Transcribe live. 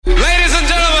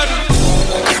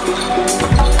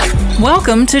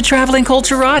Welcome to Traveling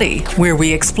Culturati, where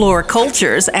we explore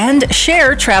cultures and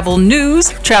share travel news,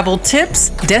 travel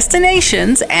tips,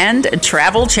 destinations, and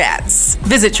travel chats.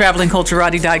 Visit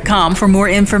travelingculturati.com for more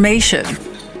information.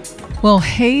 Well,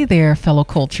 hey there, fellow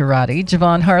Culturati.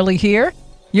 Javon Harley here,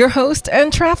 your host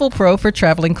and travel pro for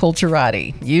Traveling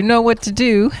Culturati. You know what to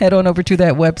do. Head on over to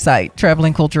that website,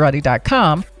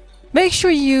 travelingculturati.com. Make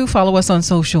sure you follow us on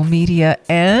social media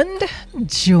and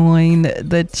join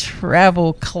the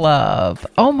travel club.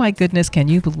 Oh my goodness, can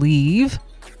you believe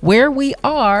where we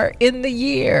are in the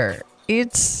year?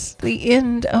 It's the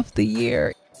end of the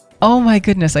year. Oh my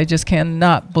goodness, I just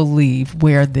cannot believe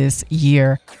where this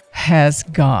year has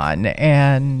gone.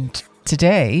 And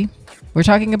today, we're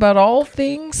talking about all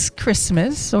things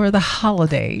Christmas or the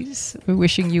holidays. We're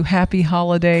wishing you happy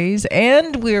holidays,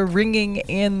 and we're ringing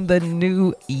in the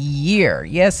new year.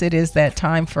 Yes, it is that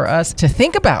time for us to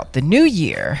think about the new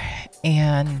year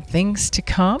and things to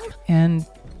come. And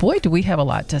boy, do we have a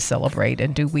lot to celebrate,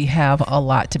 and do we have a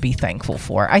lot to be thankful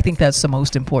for. I think that's the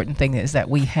most important thing, is that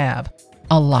we have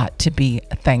a lot to be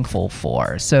thankful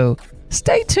for. So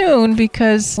stay tuned,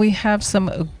 because we have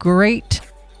some great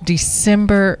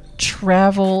December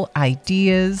travel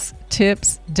ideas,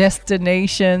 tips,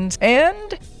 destinations,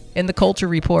 and in the Culture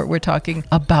Report, we're talking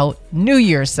about New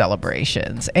Year's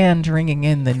celebrations and ringing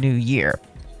in the new year.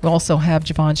 We also have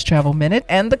Javon's Travel Minute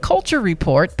and the Culture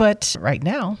Report, but right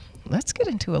now, let's get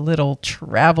into a little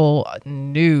travel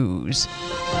news.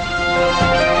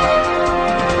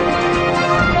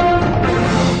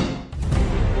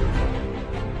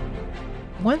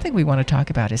 One thing we want to talk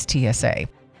about is TSA.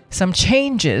 Some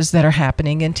changes that are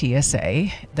happening in TSA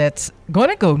that's going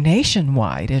to go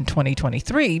nationwide in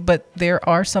 2023, but there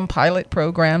are some pilot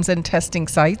programs and testing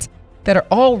sites that are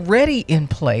already in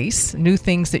place. New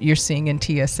things that you're seeing in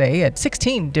TSA at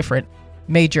 16 different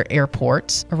major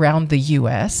airports around the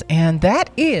U.S., and that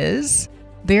is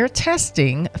they're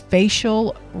testing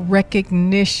facial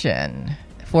recognition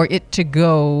for it to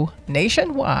go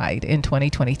nationwide in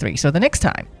 2023. So the next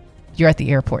time you're at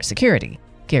the airport security,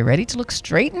 get ready to look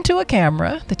straight into a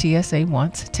camera. The TSA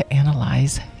wants to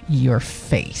analyze your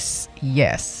face.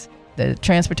 Yes, the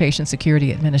Transportation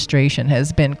Security Administration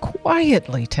has been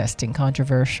quietly testing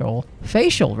controversial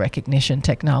facial recognition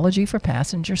technology for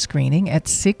passenger screening at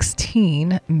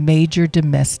 16 major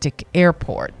domestic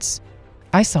airports.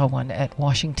 I saw one at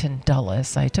Washington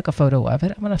Dulles. I took a photo of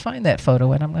it. I'm going to find that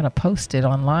photo and I'm going to post it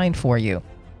online for you.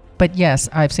 But yes,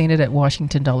 I've seen it at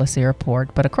Washington Dulles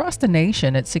Airport, but across the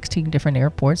nation at 16 different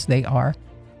airports, they are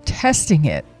testing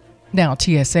it. Now,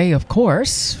 TSA, of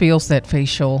course, feels that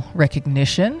facial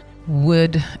recognition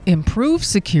would improve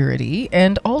security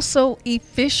and also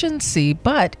efficiency,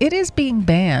 but it is being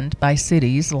banned by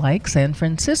cities like San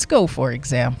Francisco, for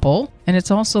example, and it's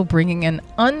also bringing an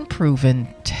unproven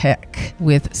tech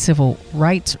with civil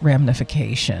rights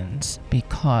ramifications,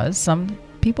 because some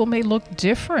people may look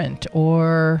different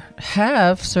or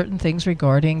have certain things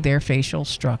regarding their facial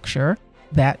structure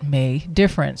that may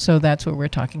different. So that's what we're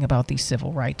talking about, these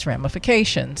civil rights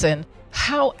ramifications and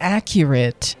how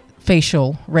accurate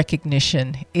facial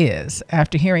recognition is.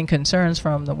 After hearing concerns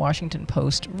from the Washington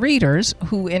Post readers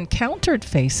who encountered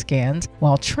face scans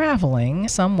while traveling,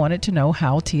 some wanted to know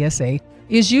how TSA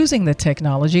is using the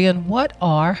technology and what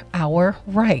are our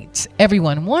rights.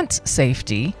 Everyone wants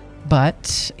safety,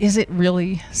 but is it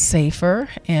really safer,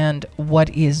 and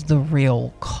what is the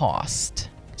real cost?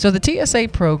 So the TSA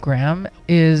program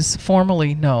is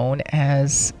formally known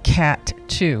as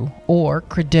CAT-2, or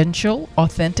Credential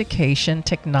Authentication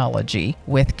Technology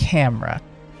with Camera.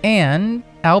 And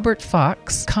Albert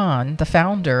Fox Khan, the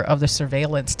founder of the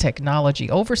Surveillance Technology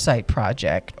Oversight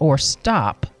Project, or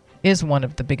STOP, is one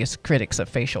of the biggest critics of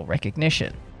facial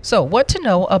recognition. So what to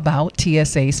know about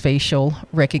TSA's facial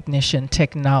recognition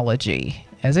technology?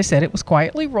 As I said, it was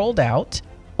quietly rolled out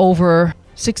over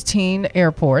 16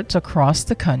 airports across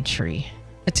the country.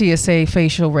 The TSA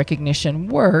facial recognition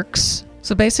works.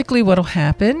 So basically what'll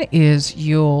happen is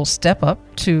you'll step up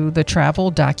to the travel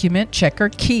document checker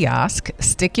kiosk,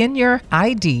 stick in your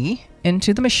ID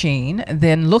into the machine,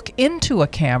 then look into a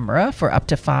camera for up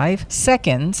to 5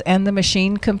 seconds, and the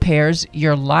machine compares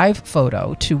your live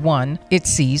photo to one it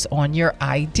sees on your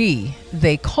ID.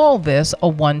 They call this a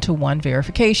one-to-one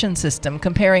verification system,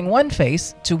 comparing one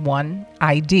face to one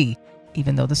ID.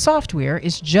 Even though the software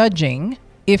is judging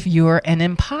if you're an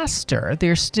imposter,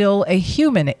 there's still a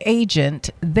human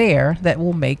agent there that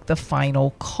will make the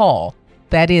final call.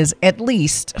 That is, at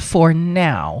least for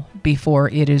now, before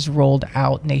it is rolled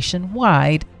out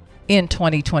nationwide in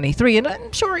 2023. And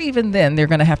I'm sure even then they're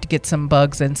going to have to get some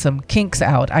bugs and some kinks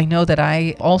out. I know that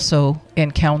I also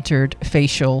encountered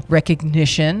facial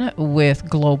recognition with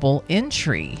Global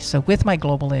Entry. So with my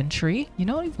Global Entry, you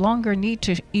no longer need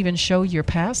to even show your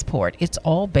passport. It's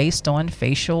all based on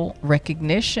facial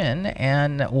recognition,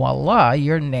 and voila,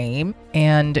 your name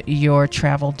and your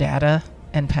travel data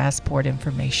and passport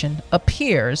information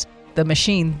appears. The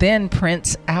machine then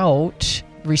prints out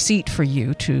receipt for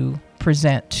you to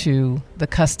present to the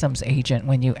customs agent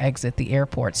when you exit the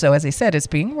airport. So as I said, it's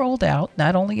being rolled out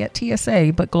not only at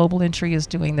TSA, but Global Entry is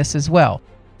doing this as well.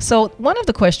 So one of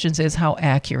the questions is, how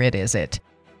accurate is it?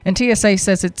 And TSA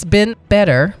says it's been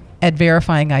better at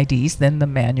verifying IDs than the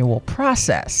manual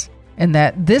process, and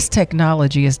that this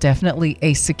technology is definitely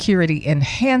a security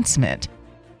enhancement.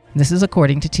 This is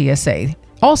according to TSA,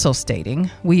 also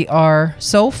stating, we are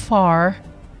so far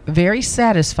very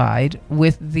satisfied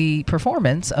with the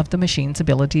performance of the machine's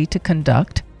ability to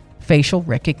conduct facial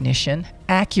recognition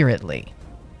accurately.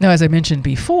 Now, as I mentioned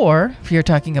before, if you're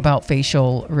talking about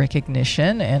facial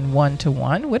recognition and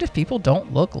one-to-one, what if people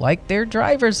don't look like their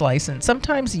driver's license?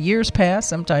 Sometimes years pass,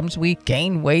 sometimes we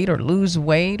gain weight or lose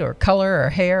weight or color our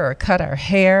hair or cut our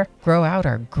hair, grow out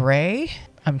our gray.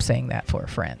 I'm saying that for a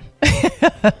friend.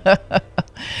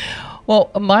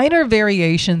 Well, minor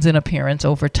variations in appearance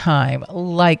over time,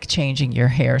 like changing your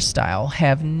hairstyle,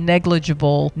 have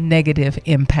negligible negative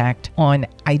impact on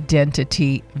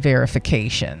identity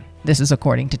verification. This is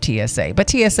according to TSA. But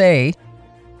TSA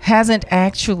hasn't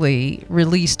actually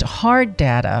released hard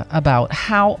data about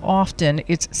how often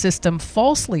its system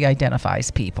falsely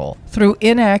identifies people through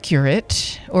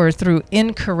inaccurate or through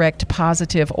incorrect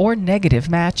positive or negative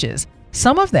matches.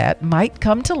 Some of that might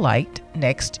come to light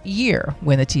next year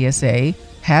when the TSA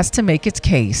has to make its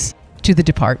case to the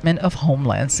Department of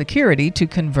Homeland Security to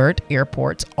convert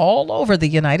airports all over the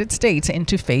United States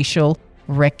into facial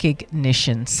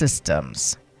recognition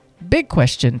systems. Big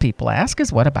question people ask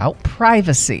is, what about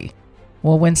privacy?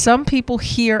 Well, when some people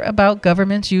hear about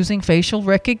governments using facial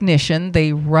recognition,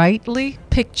 they rightly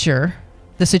picture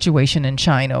the situation in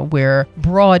China, where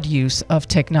broad use of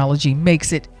technology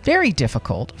makes it very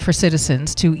difficult for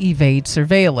citizens to evade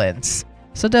surveillance.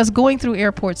 So does going through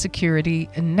airport security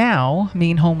now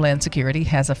mean Homeland Security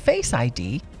has a face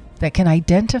ID that can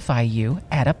identify you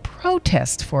at a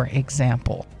protest, for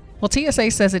example? Well,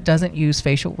 TSA says it doesn't use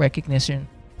facial recognition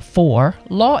for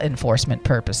law enforcement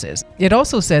purposes. It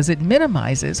also says it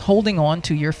minimizes holding on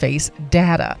to your face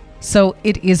data. So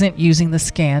it isn't using the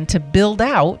scan to build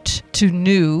out to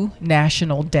new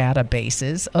national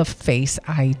databases of face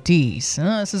IDs.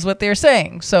 This is what they're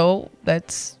saying. So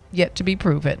that's yet to be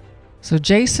proven. So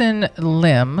Jason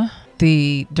Lim,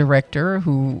 the director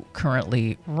who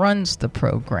currently runs the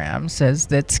program, says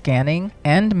that scanning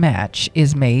and match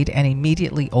is made and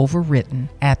immediately overwritten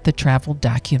at the travel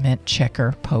document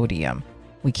checker podium.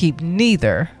 We keep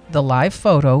neither the live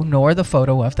photo nor the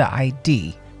photo of the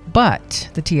ID. But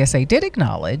the TSA did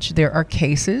acknowledge there are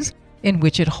cases in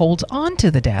which it holds on to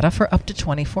the data for up to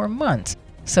 24 months.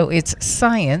 So its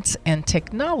Science and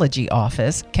Technology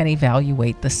Office can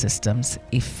evaluate the system's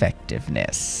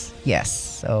effectiveness. Yes,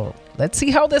 so let's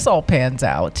see how this all pans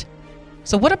out.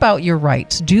 So what about your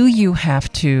rights? Do you have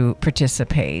to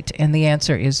participate? And the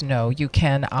answer is no. You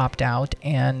can opt out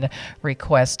and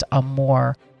request a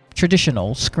more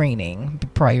traditional screening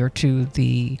prior to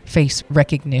the face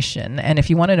recognition. And if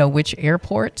you want to know which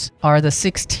airports are the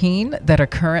 16 that are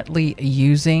currently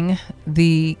using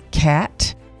the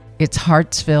CAT, it's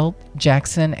Hartsfield,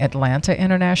 Jackson, Atlanta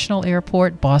International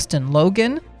Airport, Boston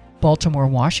Logan, Baltimore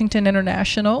Washington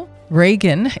International,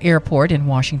 Reagan Airport in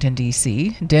Washington,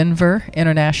 D.C., Denver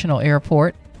International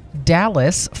Airport,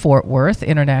 Dallas Fort Worth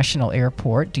International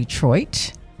Airport,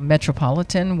 Detroit,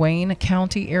 Metropolitan Wayne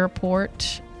County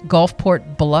Airport,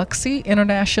 Gulfport Biloxi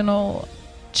International,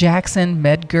 Jackson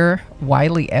Medgar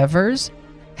Wiley Evers,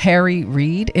 Harry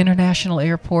Reid International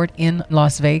Airport in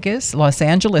Las Vegas, Los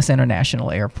Angeles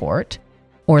International Airport,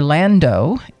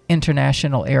 Orlando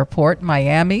International Airport,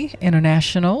 Miami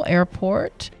International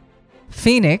Airport,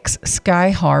 Phoenix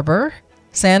Sky Harbor,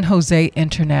 San Jose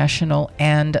International,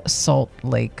 and Salt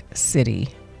Lake City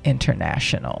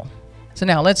International. So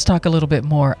now let's talk a little bit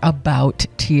more about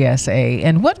TSA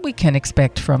and what we can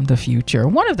expect from the future.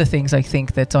 One of the things I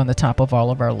think that's on the top of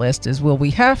all of our list is, will we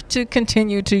have to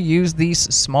continue to use these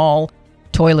small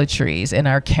toiletries in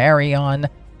our carry-on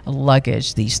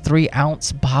luggage, these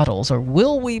 3-ounce bottles, or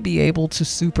will we be able to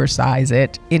supersize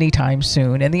it anytime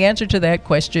soon? And the answer to that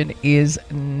question is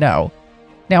no.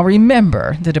 Now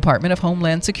remember, the Department of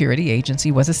Homeland Security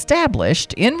agency was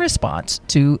established in response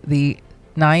to the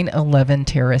 9/11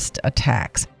 terrorist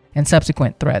attacks. and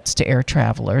subsequent threats to air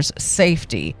travelers'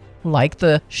 safety, like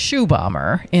the shoe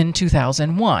bomber in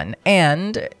 2001,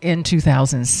 and in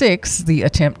 2006, the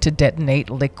attempt to detonate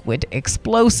liquid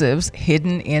explosives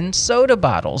hidden in soda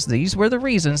bottles. These were the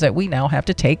reasons that we now have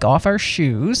to take off our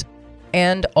shoes,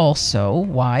 and also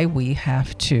why we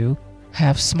have to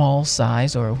have small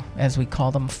size, or as we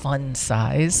call them, fun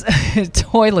size,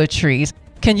 toiletries.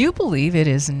 Can you believe it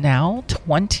is now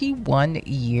 21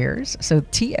 years? So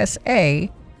TSA,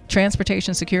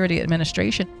 Transportation Security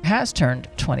Administration, has turned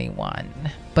 21.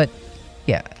 But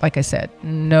yeah, like I said,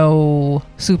 no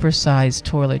supersized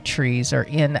toiletries are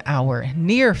in our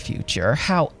near future.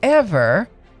 However,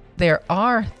 there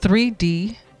are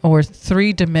 3D or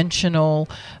three-dimensional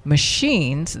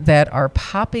machines that are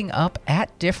popping up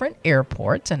at different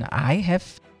airports, and I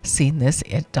have seen this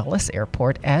at Dulles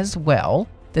Airport as well.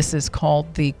 This is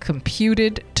called the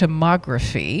Computed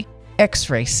Tomography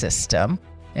X-ray System.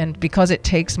 And because it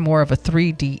takes more of a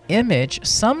 3D image,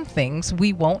 some things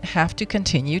we won't have to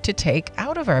continue to take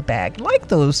out of our bag, like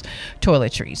those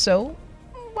toiletries. So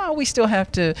while we still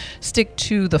have to stick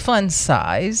to the fun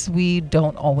size, we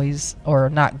don't always, or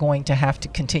not going to have to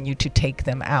continue to take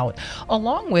them out,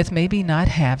 along with maybe not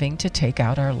having to take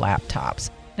out our laptops.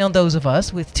 Now, those of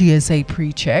us with TSA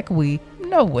PreCheck, we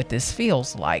know what this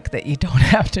feels like, that you don't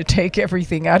have to take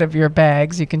everything out of your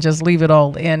bags. You can just leave it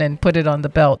all in and put it on the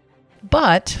belt.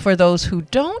 But for those who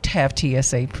don't have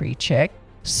TSA PreCheck,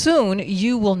 soon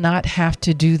you will not have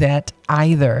to do that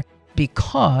either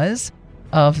because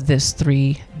of this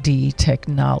 3D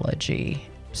technology.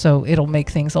 So it'll make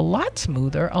things a lot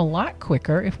smoother, a lot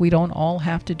quicker if we don't all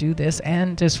have to do this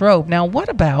and disrobe. Now, what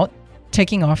about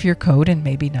taking off your coat and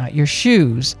maybe not your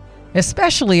shoes?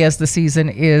 Especially as the season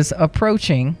is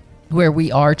approaching, where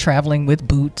we are traveling with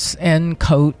boots and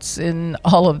coats and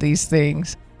all of these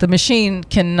things. The machine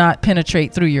cannot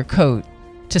penetrate through your coat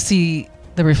to see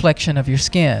the reflection of your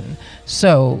skin.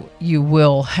 So you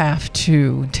will have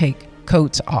to take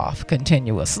coats off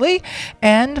continuously.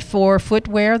 And for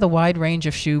footwear, the wide range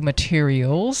of shoe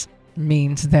materials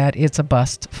means that it's a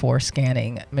bust for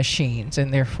scanning machines,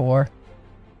 and therefore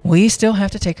we still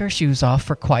have to take our shoes off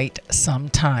for quite some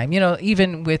time. You know,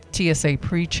 even with TSA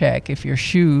PreCheck, if your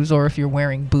shoes, or if you're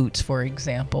wearing boots, for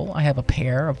example, I have a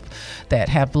pair that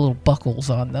have little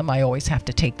buckles on them. I always have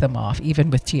to take them off,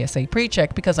 even with TSA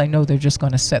PreCheck, because I know they're just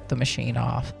going to set the machine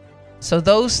off. So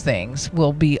those things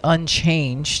will be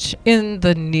unchanged in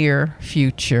the near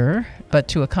future. But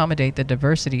to accommodate the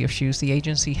diversity of shoes, the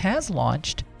agency has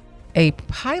launched a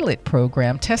pilot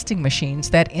program testing machines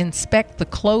that inspect the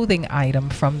clothing item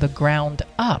from the ground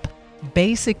up.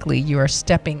 Basically, you are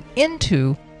stepping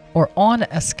into or on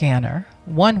a scanner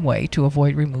one way to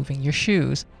avoid removing your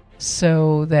shoes,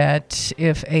 so that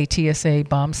if a TSA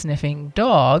bomb-sniffing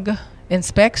dog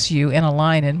inspects you in a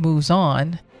line and moves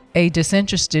on, a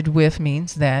disinterested whiff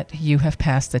means that you have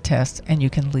passed the test and you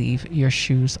can leave your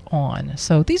shoes on.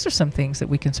 So these are some things that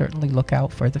we can certainly look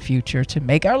out for the future to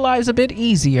make our lives a bit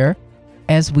easier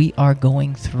as we are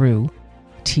going through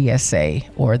TSA,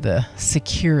 or the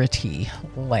security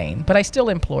lane. But I still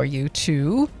implore you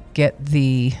to get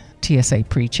the TSA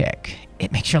PreCheck.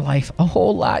 It makes your life a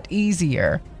whole lot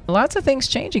easier. Lots of things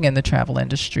changing in the travel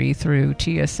industry through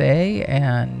TSA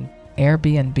and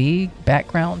Airbnb,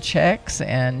 background checks,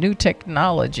 and new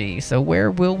technology. So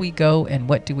where will we go, and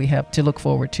what do we have to look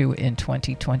forward to in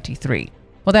 2023?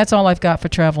 Well, that's all I've got for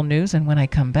travel news. And when I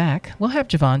come back, we'll have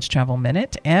Javon's Travel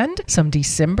Minute and some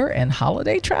December and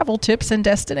holiday travel tips and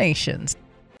destinations.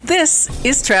 This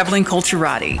is Traveling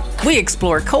Culturati. We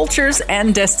explore cultures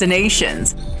and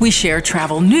destinations. We share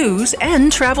travel news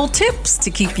and travel tips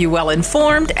to keep you well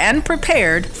informed and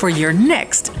prepared for your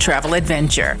next travel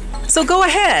adventure. So go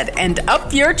ahead and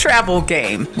up your travel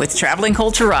game with Traveling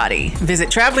Culturati. Visit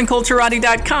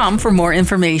travelingculturati.com for more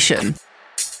information.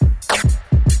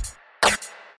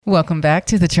 Welcome back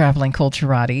to the Traveling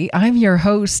Culturati. I'm your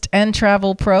host and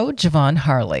travel pro, Javon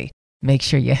Harley. Make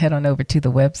sure you head on over to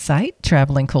the website,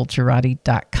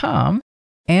 travelingculturati.com,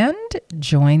 and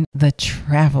join the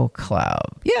travel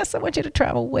club. Yes, I want you to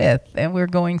travel with, and we're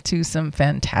going to some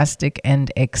fantastic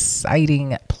and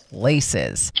exciting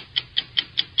places.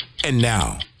 And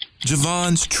now,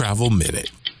 Javon's Travel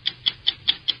Minute.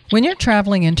 When you're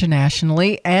traveling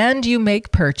internationally and you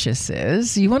make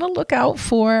purchases, you want to look out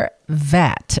for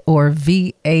VAT, or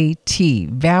VAT,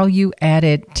 value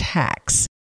added tax.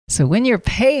 So when you're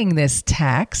paying this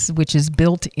tax, which is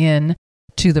built in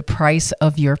to the price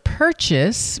of your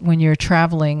purchase when you're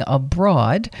traveling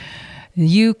abroad,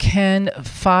 you can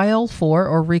file for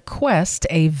or request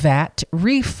a VAT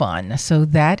refund. So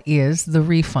that is the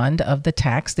refund of the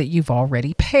tax that you've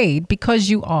already paid because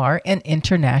you are an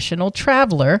international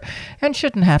traveler and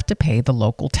shouldn't have to pay the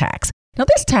local tax. Now,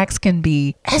 this tax can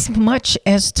be as much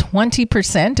as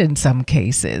 20% in some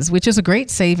cases, which is a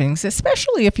great savings,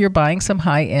 especially if you're buying some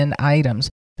high-end items.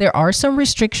 There are some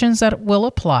restrictions that will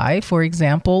apply. For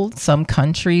example, some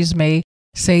countries may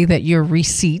say that your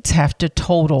receipts have to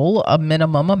total a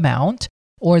minimum amount,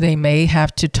 or they may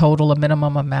have to total a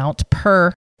minimum amount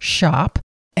per shop.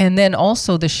 And then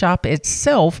also the shop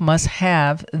itself must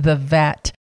have the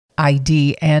VAT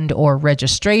ID and or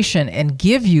registration and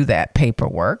give you that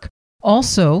paperwork.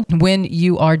 Also, when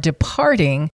you are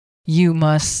departing, you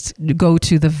must go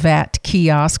to the VAT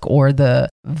kiosk or the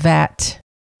VAT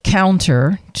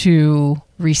counter to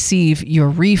receive your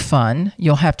refund.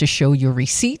 You'll have to show your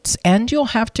receipts and you'll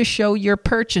have to show your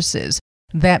purchases.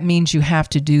 That means you have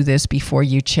to do this before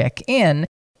you check in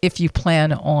if you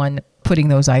plan on putting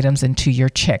those items into your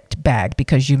checked bag,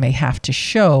 because you may have to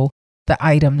show the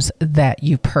items that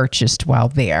you purchased while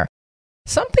there.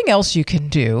 Something else you can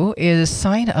do is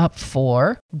sign up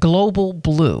for Global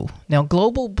Blue. Now,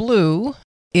 Global Blue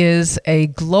is a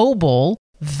global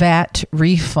VAT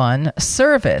refund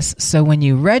service. So when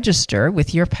you register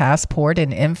with your passport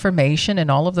and information and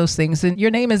all of those things, then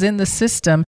your name is in the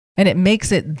system, and it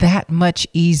makes it that much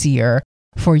easier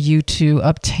for you to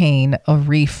obtain a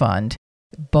refund,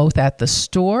 both at the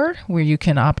store, where you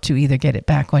can opt to either get it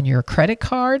back on your credit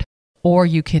card or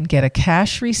you can get a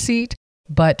cash receipt.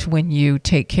 But when you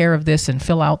take care of this and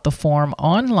fill out the form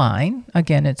online,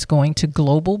 again, it's going to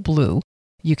Global Blue.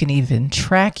 You can even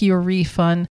track your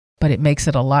refund, but it makes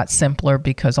it a lot simpler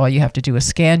because all you have to do is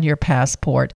scan your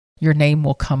passport, your name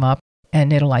will come up,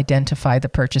 and it'll identify the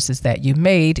purchases that you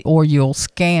made, or you'll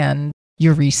scan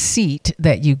your receipt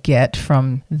that you get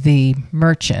from the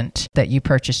merchant that you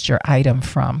purchased your item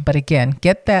from. But again,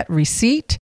 get that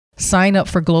receipt, sign up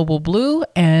for Global Blue,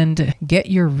 and get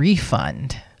your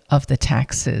refund of the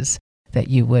taxes that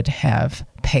you would have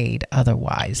paid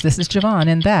otherwise. This is Javon,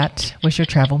 and that was your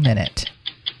Travel Minute.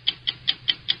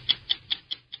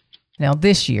 Now,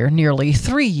 this year, nearly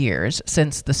 3 years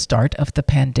since the start of the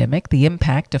pandemic, the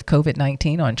impact of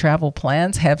COVID-19 on travel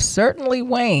plans have certainly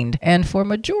waned. And for a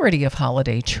majority of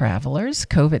holiday travelers,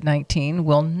 COVID-19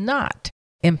 will not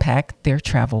impact their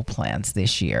travel plans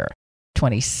this year.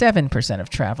 27% of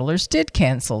travelers did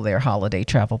cancel their holiday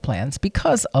travel plans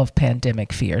because of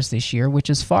pandemic fears this year, which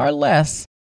is far less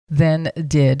than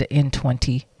did in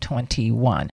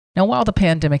 2021. Now, while the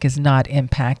pandemic is not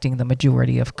impacting the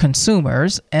majority of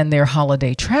consumers and their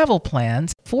holiday travel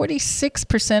plans,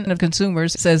 46% of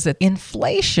consumers says that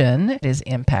inflation is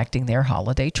impacting their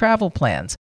holiday travel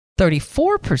plans.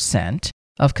 34%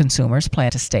 of consumers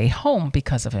plan to stay home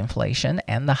because of inflation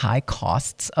and the high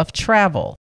costs of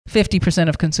travel. 50%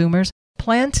 of consumers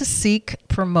plan to seek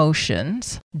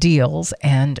promotions, deals,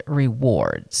 and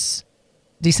rewards.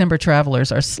 December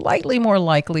travelers are slightly more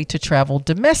likely to travel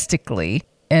domestically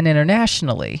and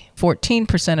internationally.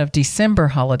 14% of December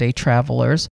holiday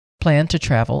travelers plan to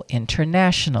travel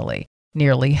internationally.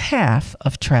 Nearly half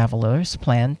of travelers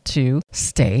plan to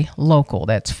stay local.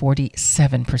 That's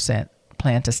 47%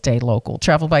 plan to stay local.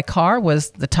 Travel by car was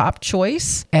the top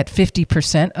choice at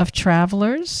 50% of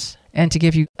travelers. And to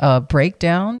give you a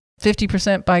breakdown,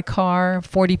 50% by car,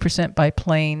 40% by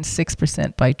plane,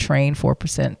 6% by train,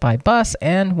 4% by bus,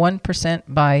 and 1%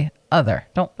 by other.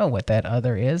 Don't know what that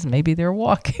other is. Maybe they're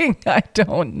walking. I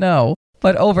don't know.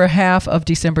 But over half of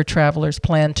December travelers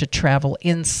plan to travel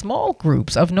in small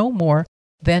groups of no more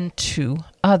than 2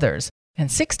 others. And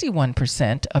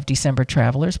 61% of December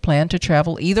travelers plan to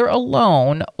travel either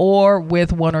alone or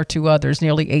with 1 or 2 others,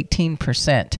 nearly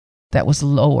 18%. That was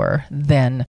lower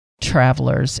than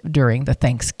travelers during the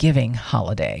Thanksgiving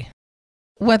holiday.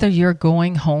 Whether you're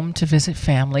going home to visit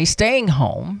family, staying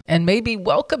home, and maybe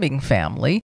welcoming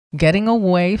family, getting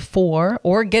away for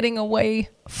or getting away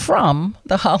from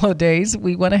the holidays,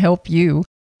 we want to help you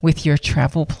with your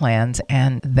travel plans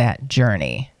and that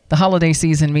journey. The holiday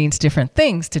season means different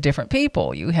things to different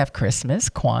people. You have Christmas,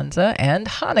 Kwanzaa, and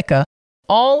Hanukkah.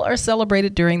 All are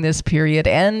celebrated during this period.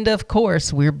 And of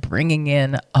course, we're bringing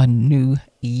in a new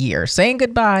year, saying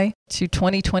goodbye to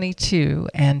 2022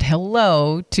 and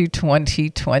hello to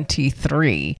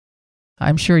 2023.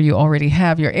 I'm sure you already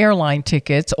have your airline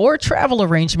tickets or travel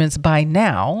arrangements by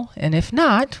now. And if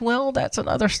not, well, that's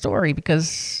another story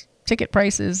because ticket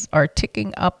prices are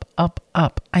ticking up.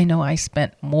 I know I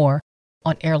spent more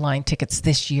on airline tickets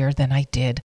this year than I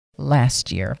did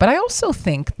last year. But I also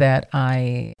think that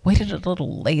I waited a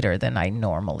little later than I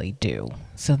normally do.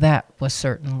 So that was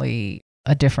certainly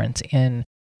a difference in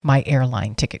my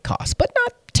airline ticket cost, but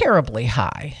not terribly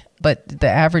high. But the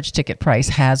average ticket price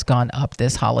has gone up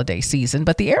this holiday season,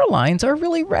 but the airlines are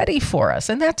really ready for us,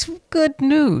 and that's good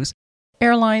news.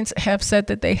 Airlines have said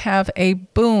that they have a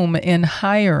boom in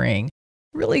hiring,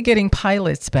 really getting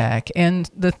pilots back, and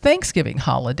the Thanksgiving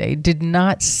holiday did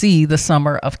not see the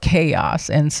summer of chaos,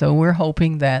 and so we're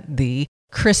hoping that the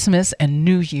Christmas and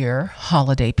New Year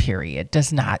holiday period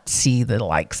does not see the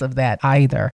likes of that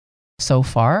either. So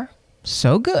far,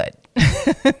 so good.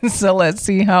 So let's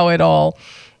see how it all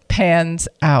pans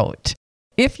out.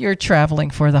 If you're traveling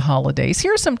for the holidays,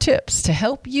 here are some tips to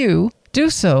help you do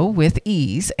so with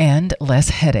ease and less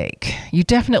headache. You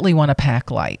definitely want to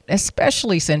pack light,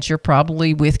 especially since you're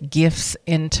probably with gifts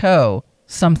in tow.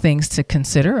 Some things to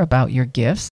consider about your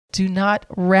gifts. Do not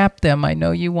wrap them. I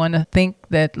know you want to think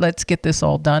that let's get this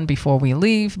all done before we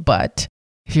leave, but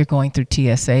if you're going through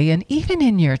TSA and even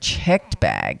in your checked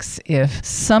bags, if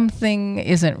something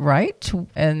isn't right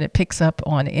and it picks up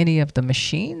on any of the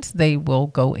machines, they will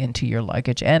go into your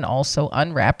luggage and also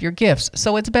unwrap your gifts.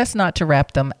 So it's best not to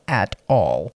wrap them at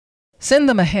all. Send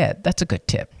them ahead. That's a good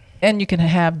tip. And you can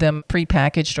have them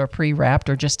prepackaged or pre-wrapped,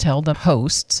 or just tell the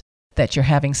hosts that you're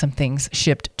having some things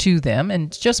shipped to them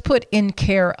and just put in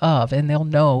care of, and they'll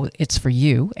know it's for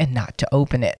you and not to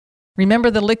open it. Remember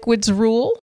the liquids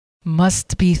rule?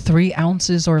 Must be 3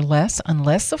 ounces or less,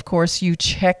 unless, of course, you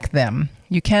check them.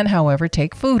 You can, however,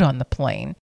 take food on the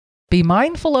plane. Be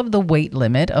mindful of the weight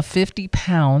limit of 50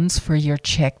 pounds for your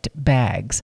checked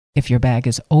bags. If your bag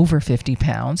is over 50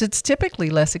 pounds, it's typically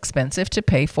less expensive to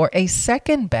pay for a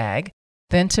second bag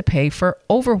than to pay for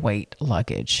overweight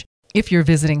luggage. If you're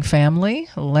visiting family,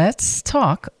 let's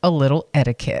talk a little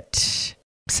etiquette.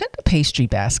 Send a pastry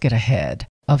basket ahead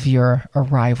of your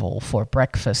arrival for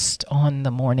breakfast on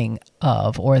the morning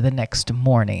of or the next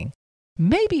morning.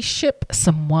 Maybe ship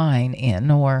some wine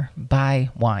in or buy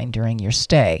wine during your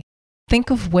stay. Think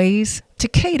of ways to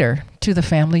cater to the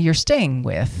family you're staying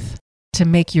with to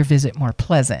make your visit more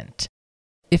pleasant.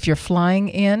 If you're flying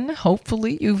in,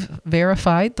 hopefully you've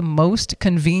verified the most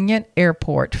convenient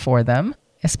airport for them,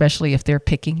 especially if they're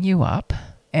picking you up.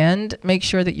 And make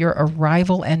sure that your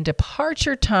arrival and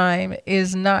departure time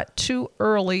is not too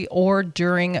early or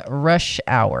during rush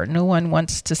hour. No one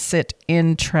wants to sit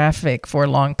in traffic for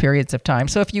long periods of time.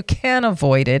 So if you can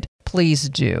avoid it, please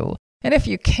do. And if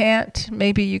you can't,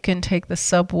 maybe you can take the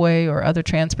subway or other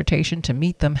transportation to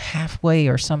meet them halfway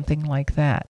or something like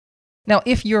that. Now,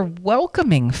 if you're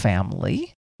welcoming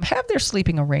family, have their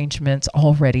sleeping arrangements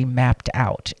already mapped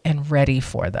out and ready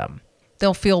for them.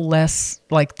 They'll feel less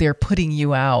like they're putting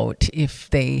you out if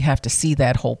they have to see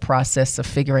that whole process of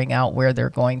figuring out where they're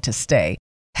going to stay.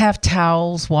 Have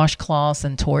towels, washcloths,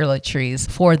 and toiletries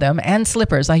for them, and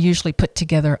slippers. I usually put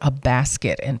together a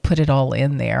basket and put it all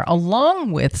in there,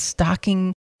 along with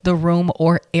stocking the room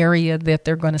or area that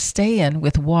they're going to stay in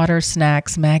with water,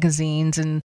 snacks, magazines,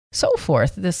 and so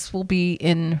forth. This will be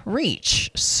in reach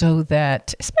so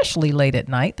that, especially late at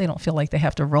night, they don't feel like they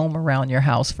have to roam around your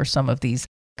house for some of these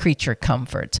creature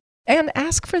comforts. And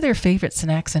ask for their favorite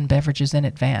snacks and beverages in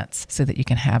advance so that you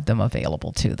can have them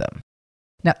available to them.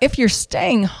 Now, if you're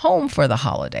staying home for the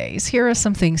holidays, here are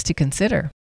some things to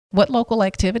consider. What local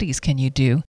activities can you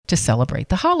do to celebrate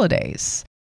the holidays?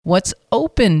 What's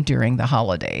open during the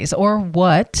holidays, or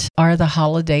what are the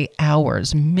holiday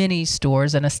hours? Many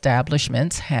stores and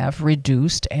establishments have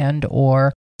reduced and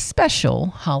or special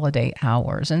holiday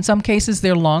hours. In some cases,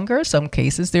 they're longer, some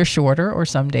cases they're shorter, or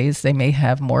some days they may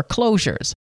have more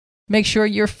closures. Make sure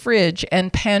your fridge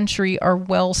and pantry are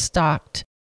well stocked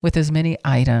with as many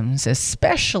items,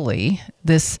 especially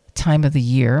this time of the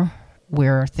year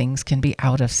where things can be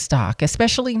out of stock,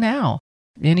 especially now.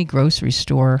 Any grocery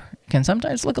store can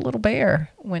sometimes look a little bare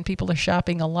when people are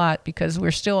shopping a lot because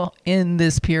we're still in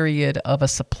this period of a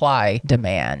supply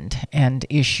demand and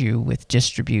issue with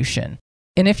distribution.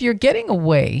 And if you're getting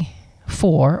away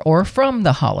for or from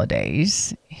the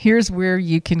holidays, here's where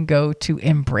you can go to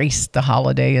embrace the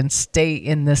holiday and stay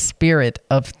in the spirit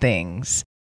of things.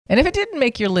 And if it didn't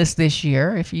make your list this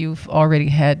year, if you've already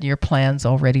had your plans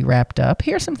already wrapped up,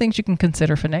 here's some things you can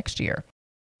consider for next year.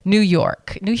 New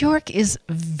York. New York is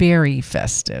very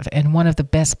festive and one of the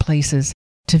best places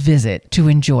to visit to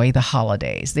enjoy the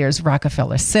holidays. There's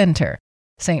Rockefeller Center,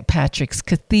 St. Patrick's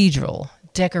Cathedral,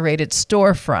 decorated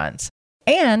storefronts.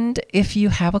 And if you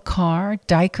have a car,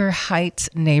 Dyker Heights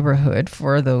neighborhood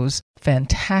for those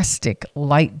fantastic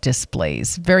light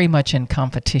displays, very much in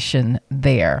competition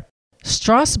there.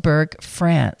 Strasbourg,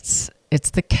 France.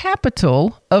 It's the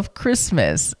capital of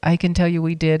Christmas. I can tell you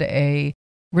we did a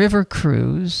river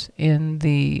cruise in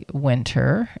the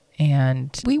winter,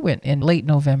 and we went in late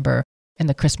November and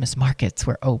the Christmas markets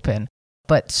were open.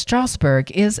 But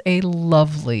Strasbourg is a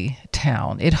lovely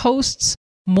town. It hosts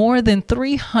more than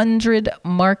 300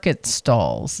 market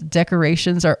stalls.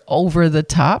 Decorations are over the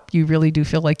top. You really do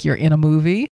feel like you're in a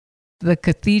movie. The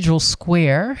Cathedral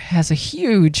Square has a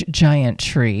huge giant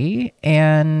tree,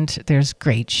 and there's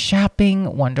great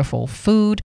shopping, wonderful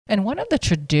food. And one of the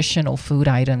traditional food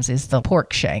items is the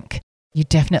pork shank. You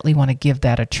definitely want to give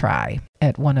that a try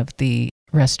at one of the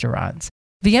restaurants.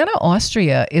 Vienna,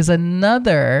 Austria is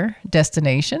another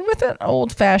destination with an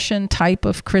old-fashioned type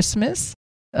of Christmas,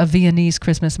 a Viennese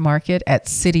Christmas market at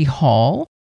City Hall.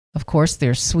 Of course,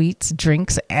 there's sweets,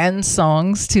 drinks, and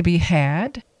songs to be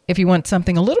had. If you want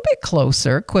something a little bit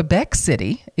closer, Quebec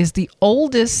City is the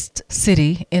oldest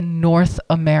city in North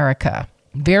America.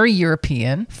 Very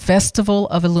European, Festival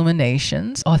of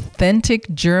Illuminations,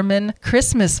 authentic German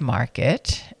Christmas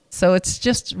market. So it's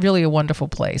just really a wonderful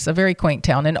place, a very quaint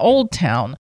town. An old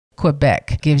town,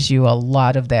 Quebec, gives you a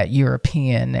lot of that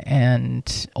European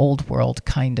and old world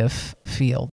kind of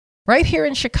feel. Right here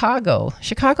in Chicago,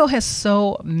 Chicago has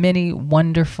so many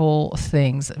wonderful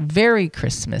things, very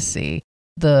Christmassy.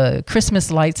 The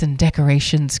Christmas lights and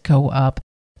decorations go up.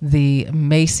 The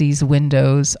Macy's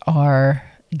windows are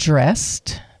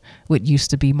dressed. What used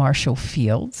to be Marshall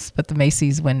Fields, but the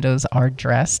Macy's windows are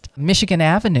dressed. Michigan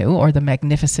Avenue, or the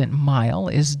Magnificent Mile,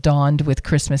 is donned with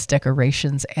Christmas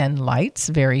decorations and lights,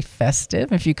 very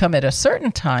festive. If you come at a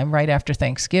certain time, right after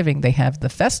Thanksgiving, they have the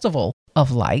Festival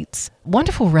of Lights.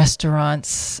 Wonderful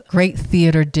restaurants, great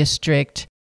theater district,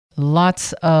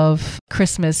 lots of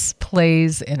Christmas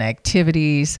plays and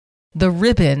activities. The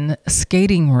Ribbon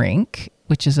Skating Rink,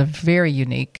 which is a very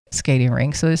unique skating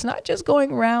rink. So it's not just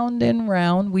going round and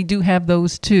round. We do have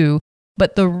those too.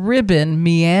 But the Ribbon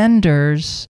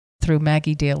meanders through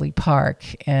Maggie Daley Park,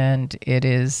 and it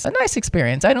is a nice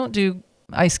experience. I don't do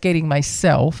ice skating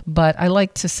myself, but I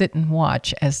like to sit and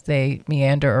watch as they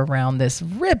meander around this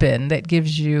ribbon that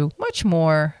gives you much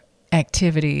more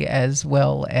activity as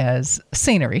well as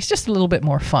scenery. It's just a little bit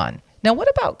more fun. Now, what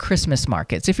about Christmas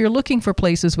markets? If you're looking for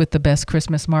places with the best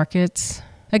Christmas markets,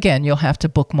 again, you'll have to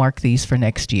bookmark these for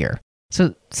next year.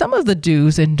 So some of the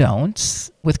do's and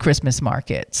don'ts with Christmas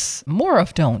markets, more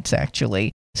of don'ts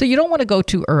actually. So you don't want to go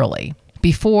too early,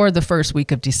 before the first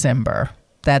week of December.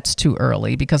 That's too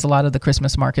early because a lot of the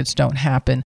Christmas markets don't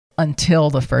happen until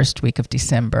the first week of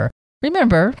December.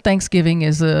 Remember, Thanksgiving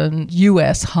is a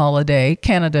U.S. holiday.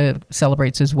 Canada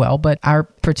celebrates as well, but our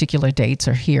particular dates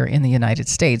are here in the United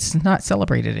States, not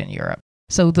celebrated in Europe.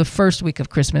 So the first week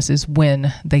of Christmas is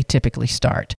when they typically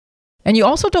start. And you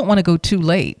also don't want to go too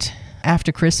late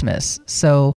after Christmas.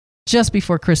 So just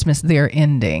before Christmas, they're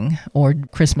ending, or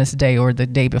Christmas Day or the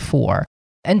day before.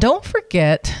 And don't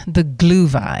forget the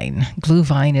Glühwein.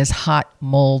 Glühwein is hot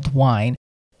mulled wine.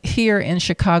 Here in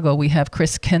Chicago, we have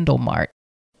Christkindlmarkt,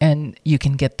 and you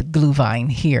can get the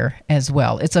Glühwein here as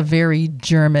well. It's a very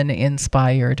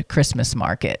German-inspired Christmas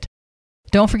market.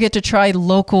 Don't forget to try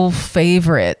local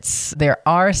favorites. There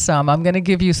are some. I'm going to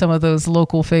give you some of those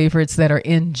local favorites that are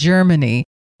in Germany,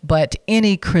 but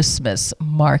any Christmas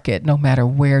market, no matter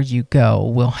where you go,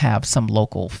 will have some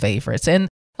local favorites. And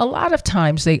a lot of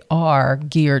times they are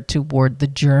geared toward the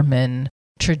German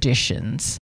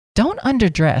traditions. Don't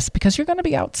underdress because you're going to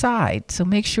be outside. So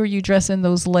make sure you dress in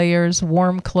those layers,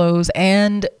 warm clothes,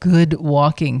 and good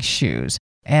walking shoes.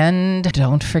 And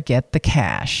don't forget the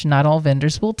cash. Not all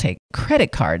vendors will take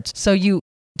credit cards. So you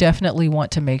definitely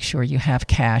want to make sure you have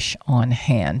cash on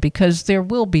hand because there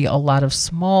will be a lot of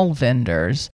small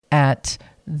vendors at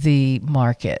the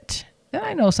market. And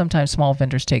I know sometimes small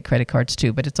vendors take credit cards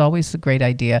too, but it's always a great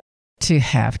idea to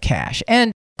have cash.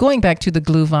 And going back to the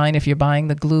Glühwein, if you're buying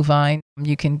the Glühwein,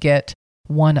 you can get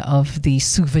one of the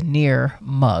souvenir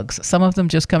mugs. Some of them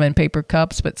just come in paper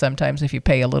cups, but sometimes if you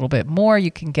pay a little bit more,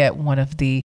 you can get one of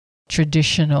the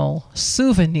traditional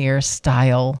souvenir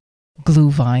style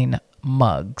Glühwein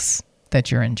mugs that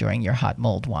you're enjoying your hot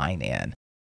mulled wine in.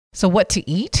 So what to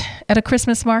eat at a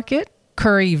Christmas market?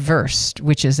 Currywurst,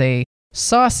 which is a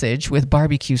sausage with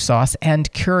barbecue sauce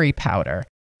and curry powder.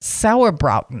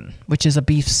 Sauerbraten, which is a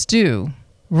beef stew.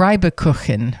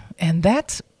 Reibekuchen, and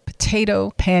that's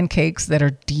potato pancakes that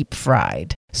are deep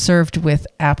fried, served with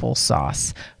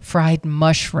applesauce, fried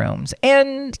mushrooms,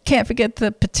 and can't forget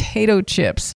the potato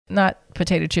chips. Not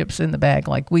potato chips in the bag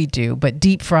like we do, but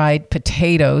deep fried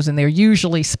potatoes, and they're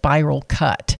usually spiral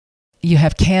cut. You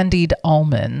have candied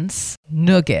almonds,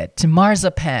 nougat,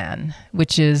 marzipan,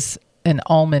 which is an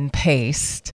almond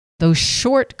paste, those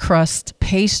short crust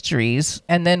pastries,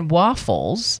 and then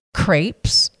waffles,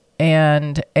 crepes,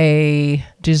 and a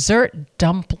dessert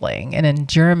dumpling. And in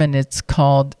German, it's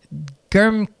called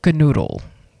Germknödel.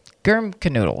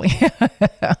 Germkanoodle.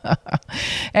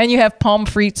 And you have pommes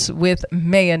frites with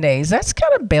mayonnaise. That's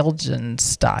kind of Belgian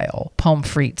style. Pommes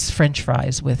frites, French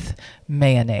fries with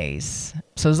mayonnaise.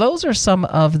 So those are some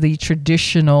of the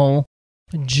traditional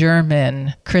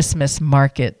German Christmas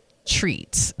market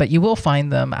treats, but you will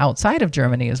find them outside of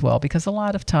Germany as well, because a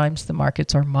lot of times the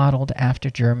markets are modeled after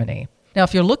Germany. Now,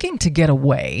 if you're looking to get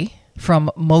away from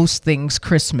most things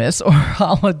Christmas or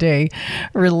holiday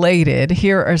related,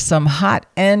 here are some hot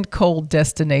and cold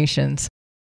destinations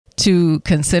to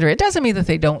consider. It doesn't mean that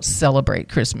they don't celebrate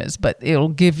Christmas, but it'll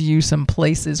give you some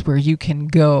places where you can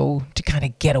go to kind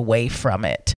of get away from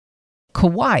it.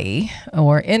 Kauai,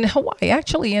 or in Hawaii,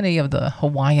 actually any of the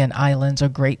Hawaiian islands are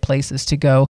great places to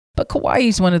go. But Kauai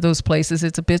is one of those places.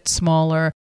 It's a bit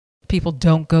smaller. People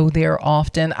don't go there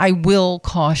often. I will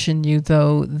caution you,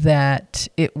 though, that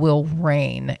it will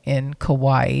rain in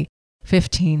Kauai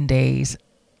 15 days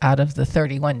out of the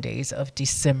 31 days of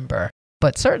December.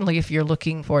 But certainly if you're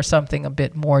looking for something a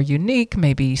bit more unique,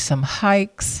 maybe some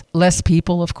hikes, less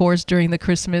people, of course, during the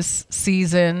Christmas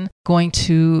season, going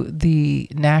to the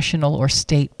national or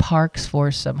state parks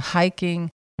for some hiking.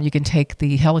 You can take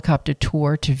the helicopter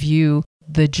tour to view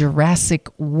the Jurassic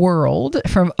World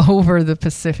from over the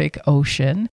Pacific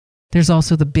Ocean. There's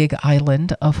also the Big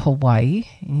Island of Hawaii.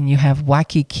 And you have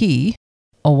Waikiki,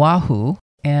 Oahu,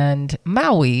 and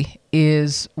Maui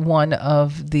is one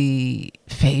of the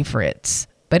favorites,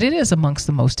 but it is amongst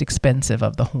the most expensive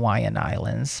of the Hawaiian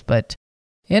Islands. But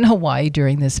in Hawaii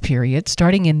during this period,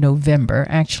 starting in November,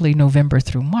 actually November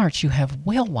through March, you have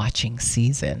whale watching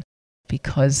season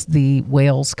because the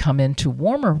whales come into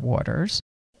warmer waters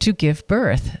to give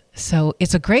birth. So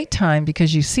it's a great time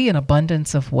because you see an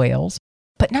abundance of whales.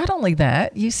 But not only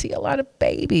that, you see a lot of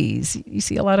babies. You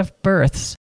see a lot of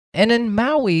births. And in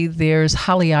Maui, there's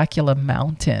Haleakala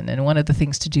Mountain. And one of the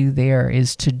things to do there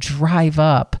is to drive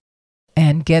up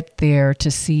and get there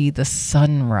to see the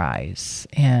sunrise.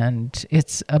 And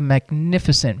it's a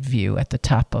magnificent view at the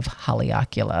top of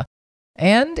Haleakala.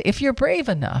 And if you're brave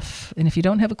enough, and if you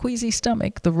don't have a queasy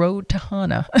stomach, the road to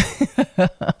Hana.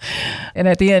 And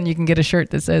at the end, you can get a shirt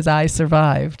that says, I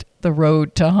survived the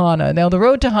road to Hana. Now, the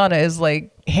road to Hana is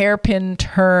like hairpin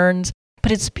turns,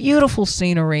 but it's beautiful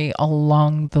scenery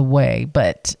along the way,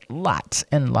 but lots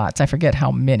and lots. I forget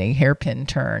how many hairpin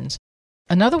turns.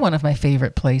 Another one of my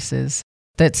favorite places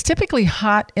that's typically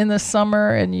hot in the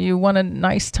summer and you want a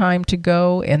nice time to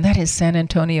go, and that is San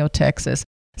Antonio, Texas.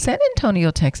 San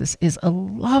Antonio, Texas is a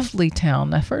lovely town.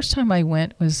 The first time I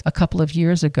went was a couple of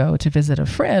years ago to visit a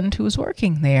friend who was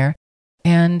working there.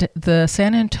 And the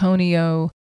San Antonio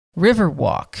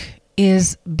Riverwalk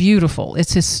is beautiful.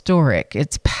 It's historic.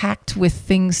 It's packed with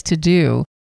things to do.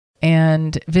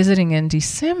 And visiting in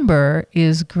December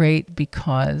is great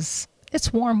because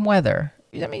it's warm weather.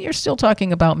 I mean, you're still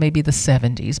talking about maybe the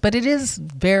 70s, but it is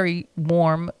very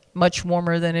warm, much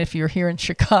warmer than if you're here in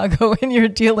Chicago and you're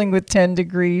dealing with 10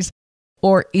 degrees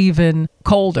or even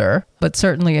colder. But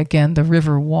certainly, again, the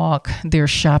River Walk, they're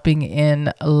shopping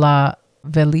in La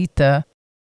Velita.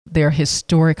 There are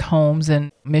historic homes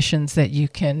and missions that you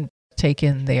can take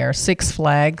in there. Six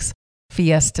Flags,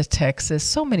 Fiesta, Texas,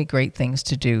 so many great things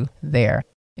to do there.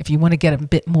 If you want to get a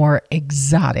bit more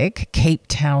exotic, Cape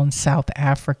Town, South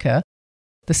Africa.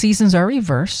 The seasons are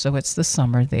reversed, so it's the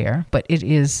summer there, but it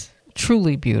is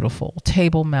truly beautiful.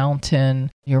 Table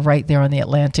Mountain, you're right there on the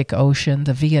Atlantic Ocean,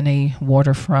 the V&A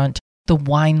waterfront. The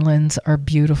winelands are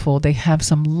beautiful. They have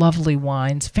some lovely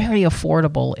wines, very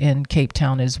affordable in Cape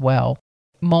Town as well.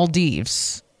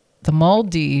 Maldives. The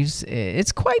Maldives,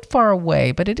 it's quite far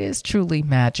away, but it is truly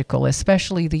magical,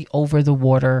 especially the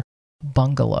over-the-water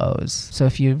bungalows. So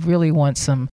if you really want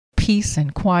some peace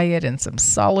and quiet and some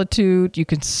solitude, you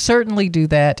can certainly do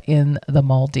that in the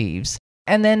Maldives.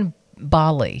 And then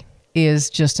Bali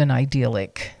is just an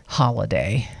idyllic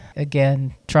holiday.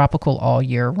 Again, tropical all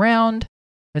year round.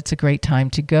 It's a great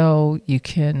time to go. You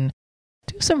can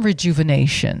do some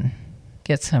rejuvenation,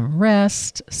 get some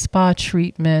rest, spa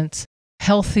treatments,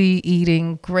 healthy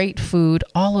eating, great food,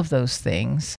 all of those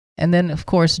things. And then, of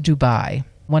course, Dubai.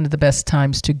 One of the best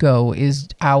times to go is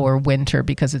our winter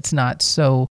because it's not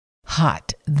so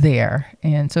hot there.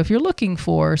 And so if you're looking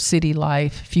for city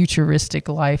life, futuristic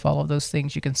life, all of those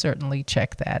things, you can certainly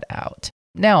check that out.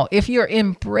 Now, if you're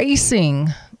embracing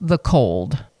the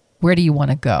cold, where do you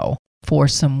want to go for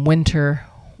some winter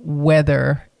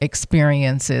weather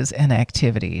experiences and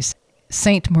activities?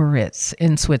 St. Moritz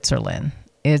in Switzerland.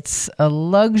 It's a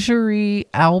luxury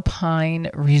alpine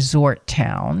resort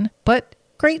town, but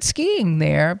great skiing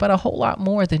there, but a whole lot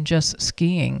more than just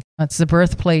skiing. It's the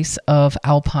birthplace of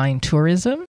alpine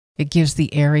tourism. It gives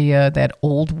the area that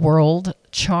old world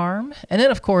charm. And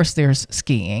then, of course, there's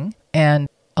skiing and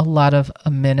a lot of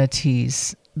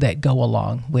amenities that go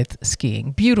along with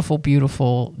skiing. Beautiful,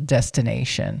 beautiful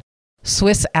destination.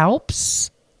 Swiss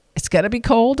Alps. It's got to be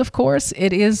cold, of course.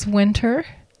 It is winter.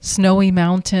 Snowy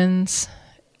mountains.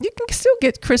 You can still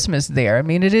get Christmas there. I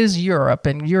mean, it is Europe,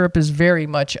 and Europe is very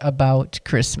much about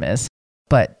Christmas.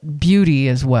 But beauty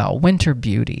as well, winter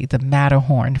beauty, the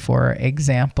Matterhorn, for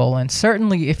example. And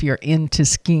certainly if you're into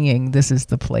skiing, this is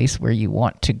the place where you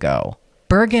want to go.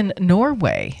 Bergen,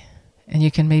 Norway. And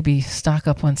you can maybe stock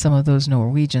up on some of those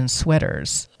Norwegian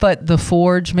sweaters. But the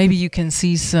Forge, maybe you can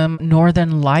see some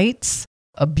northern lights,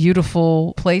 a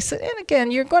beautiful place. And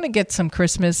again, you're going to get some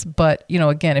Christmas. But,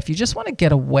 again, if you just want to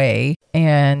get away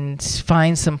and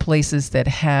find some places that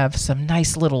have some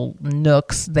nice little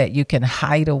nooks that you can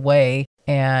hide away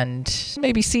and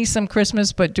maybe see some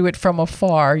Christmas, but do it from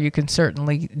afar, you can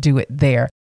certainly do it there.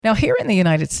 Now, here in the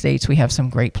United States, we have some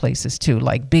great places too,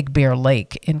 like Big Bear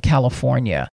Lake in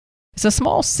California. It's a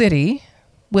small city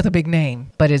with a big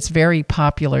name, but it's a very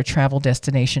popular travel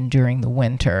destination during the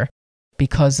winter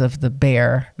because of the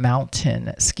Bear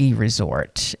Mountain Ski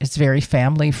Resort. It's very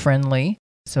family friendly.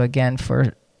 So again,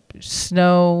 for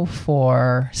snow,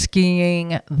 for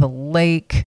skiing, the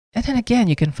lake. And then again,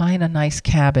 you can find a nice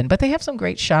cabin, but they have some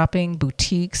great shopping,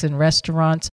 boutiques, and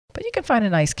restaurants, but you can find a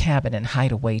nice cabin and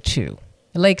hide away too.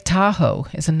 Lake Tahoe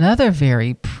is another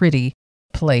very pretty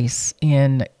place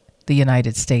in the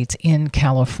United States, in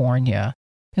California.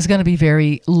 It's going to be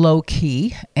very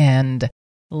low-key and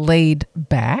laid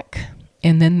back.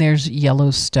 And then there's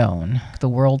Yellowstone, the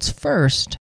world's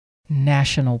first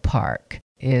national park,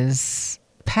 is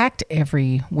packed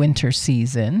every winter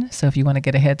season. So if you want to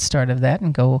get a head start of that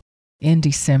and go in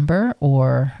December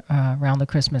or around the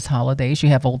Christmas holidays, you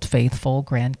have Old Faithful,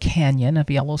 Grand Canyon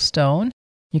of Yellowstone.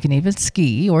 You can even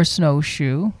ski or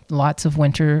snowshoe, lots of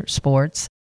winter sports,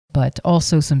 but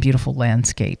also some beautiful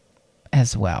landscape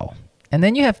as well. And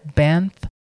then you have Banff,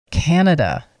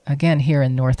 Canada, again here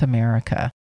in North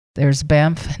America. There's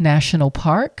Banff National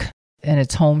Park, and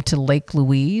it's home to Lake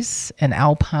Louise and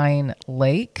Alpine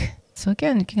Lake. So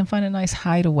again, you can find a nice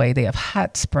hideaway. They have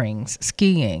hot springs,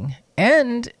 skiing,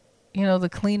 and, the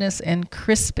cleanest and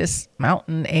crispest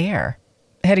mountain air.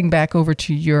 Heading back over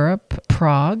to Europe,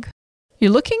 Prague,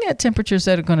 you're looking at temperatures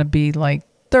that are going to be like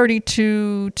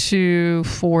 32 to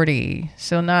 40.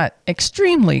 So not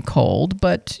extremely cold,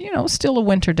 but, still a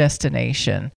winter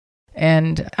destination.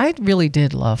 And I really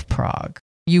did love Prague.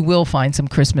 You will find some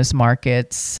Christmas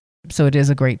markets, so it is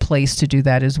a great place to do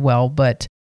that as well. But,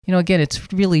 again, it's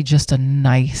really just a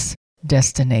nice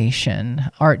destination.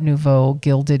 Art Nouveau,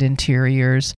 gilded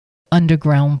interiors,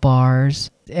 underground bars,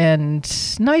 and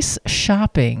nice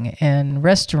shopping and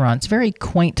restaurants, very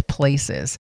quaint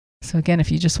places. So again,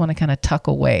 if you just want to kind of tuck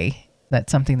away,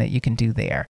 that's something that you can do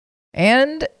there.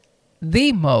 And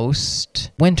the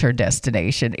most winter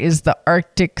destination is the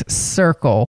Arctic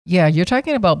Circle. Yeah, you're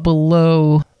talking about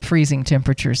below freezing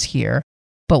temperatures here.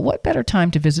 But what better time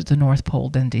to visit the North Pole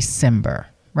than December,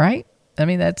 right? I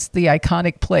mean, that's the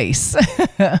iconic place.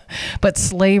 But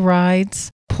sleigh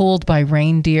rides pulled by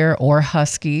reindeer or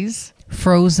huskies,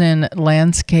 frozen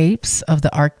landscapes of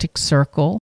the Arctic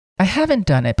Circle. I haven't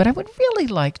done it, but I would really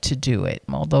like to do it.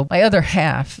 Although my other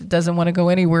half doesn't want to go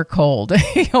anywhere cold.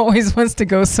 He always wants to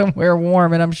go somewhere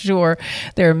warm. And I'm sure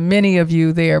there are many of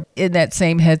you there in that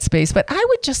same headspace. But I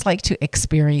would just like to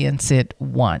experience it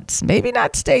once. Maybe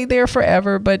not stay there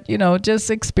forever, but, just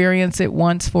experience it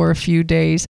once for a few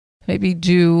days. Maybe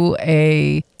do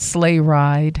a sleigh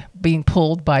ride being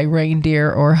pulled by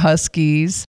reindeer or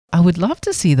huskies. I would love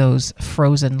to see those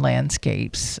frozen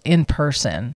landscapes in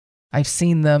person. I've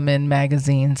seen them in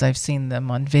magazines, I've seen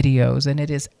them on videos, and it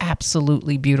is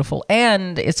absolutely beautiful.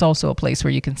 And it's also a place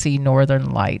where you can see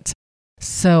northern lights.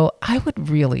 So I would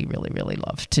really, really, really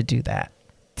love to do that.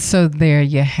 So there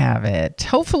you have it.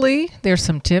 Hopefully there's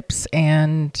some tips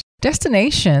and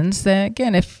destinations that,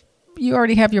 again, if you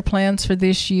already have your plans for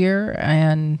this year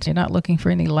and you're not looking for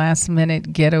any last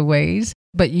minute getaways,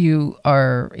 but you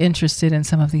are interested in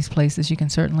some of these places, you can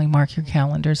certainly mark your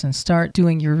calendars and start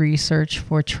doing your research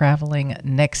for traveling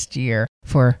next year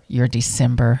for your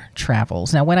December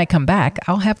travels. Now, when I come back,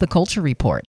 I'll have the Culture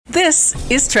Report. This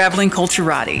is Traveling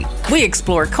Culturati. We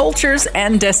explore cultures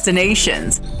and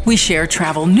destinations. We share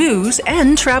travel news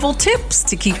and travel tips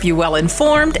to keep you well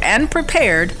informed and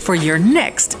prepared for your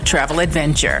next travel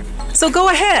adventure. So go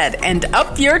ahead and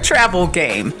up your travel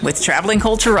game with Traveling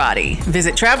Culturati.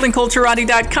 Visit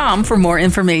travelingculturati.com for more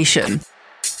information.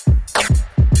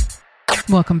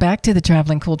 Welcome back to the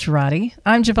Traveling Culturati.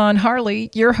 I'm Javon Harley,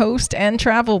 your host and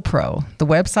travel pro. The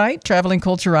website,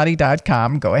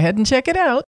 travelingculturati.com. Go ahead and check it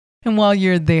out. And while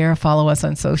you're there, follow us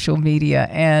on social media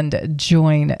and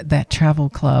join that travel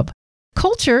club.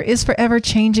 Culture is forever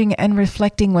changing and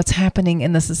reflecting what's happening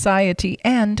in the society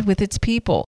and with its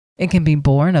people. It can be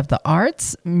born of the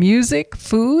arts, music,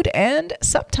 food, and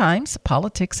sometimes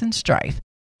politics and strife.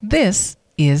 This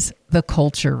is the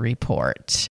Culture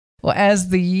Report. Well, as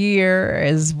the year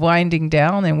is winding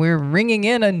down and we're ringing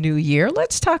in a new year,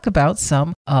 let's talk about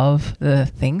some of the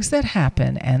things that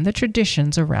happen and the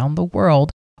traditions around the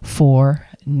world for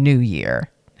New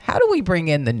Year. How do we bring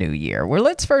in the new year? Well,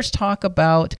 let's first talk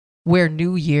about where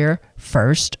New Year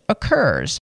first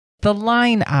occurs. The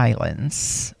Line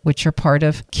Islands, which are part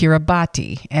of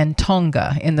Kiribati and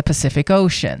Tonga in the Pacific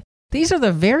Ocean. These are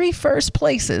the very first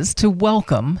places to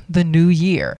welcome the new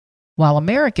year. While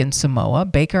American Samoa,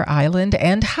 Baker Island,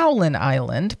 and Howland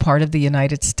Island, part of the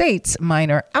United States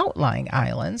minor outlying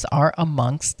islands, are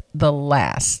amongst the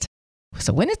last.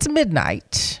 So when it's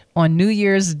midnight on New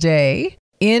Year's Day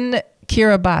in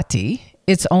Kiribati,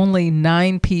 it's only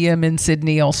 9 p.m. in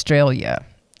Sydney, Australia.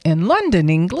 In London,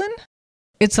 England,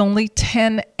 it's only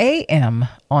 10 a.m.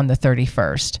 on the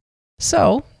 31st.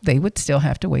 So they would still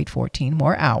have to wait 14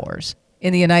 more hours.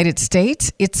 In the United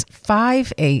States, it's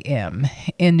 5 a.m.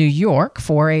 in New York,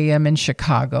 4 a.m. in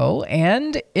Chicago,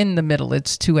 and in the middle,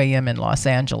 it's 2 a.m. in Los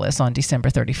Angeles on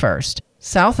December 31st.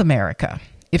 South America.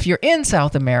 If you're in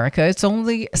South America, it's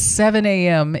only 7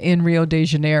 a.m. in Rio de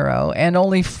Janeiro and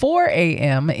only 4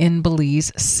 a.m. in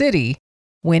Belize City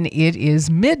when it is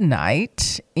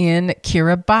midnight in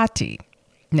Kiribati.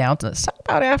 Now, let's talk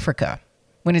about Africa.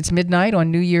 When it's midnight on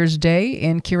New Year's Day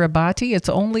in Kiribati, it's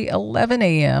only 11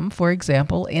 a.m., for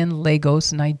example, in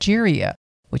Lagos, Nigeria,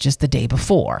 which is the day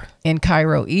before. In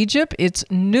Cairo, Egypt, it's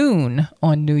noon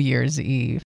on New Year's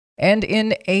Eve. And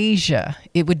in Asia,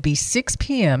 it would be 6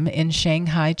 p.m. in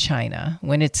Shanghai, China,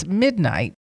 when it's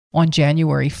midnight on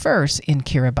January 1st in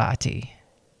Kiribati.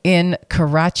 In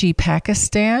Karachi,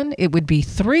 Pakistan, it would be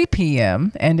 3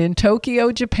 p.m., and in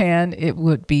Tokyo, Japan, it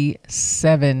would be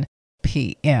 7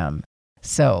 p.m.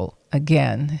 So,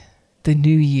 again, the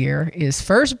new year is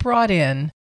first brought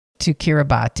in to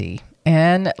Kiribati.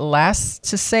 And last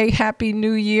to say Happy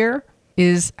New Year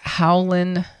is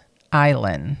Howland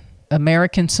Island.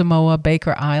 American Samoa,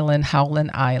 Baker Island, Howland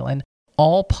Island,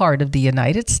 all part of the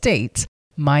United States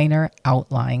minor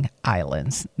outlying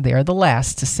islands. They're the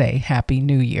last to say Happy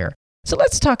New Year. So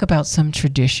let's talk about some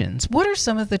traditions. What are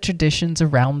some of the traditions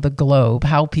around the globe,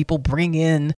 how people bring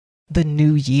in the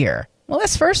new year? Well,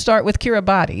 let's first start with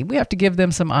Kiribati. We have to give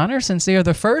them some honor since they are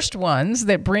the first ones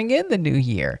that bring in the new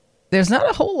year. There's not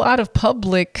a whole lot of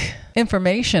public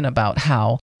information about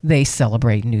how they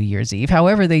celebrate New Year's Eve.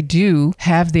 However, they do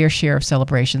have their share of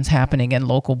celebrations happening in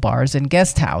local bars and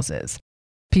guest houses.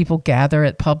 People gather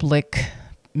at public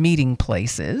meeting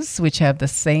places, which have the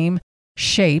same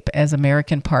shape as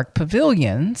American Park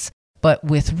pavilions, but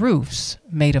with roofs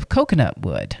made of coconut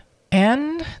wood.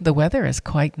 And the weather is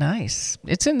quite nice.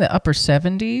 It's in the upper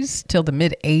 70s till the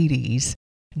mid 80s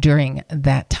during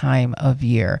that time of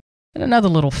year. And another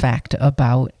little fact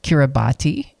about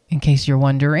Kiribati, in case you're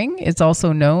wondering, it's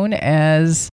also known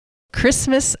as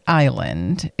Christmas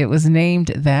Island. It was named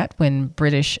that when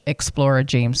British explorer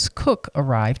James Cook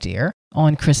arrived here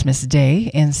on Christmas Day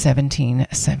in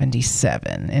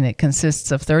 1777. And it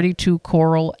consists of 32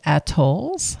 coral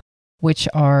atolls, which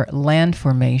are land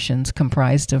formations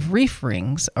comprised of reef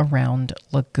rings around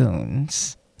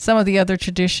lagoons. Some of the other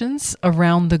traditions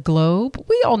around the globe,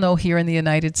 we all know here in the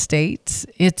United States,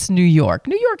 it's New York.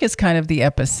 New York is kind of the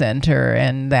epicenter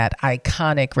and that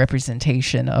iconic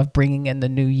representation of bringing in the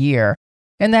new year,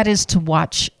 and that is to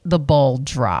watch the ball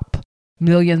drop.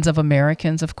 Millions of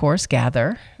Americans, of course,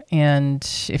 gather, and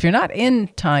if you're not in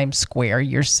Times Square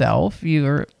yourself,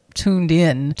 you're tuned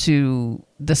in to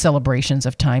the celebrations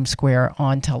of Times Square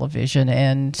on television,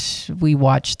 and we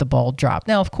watch the ball drop.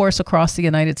 Now, of course, across the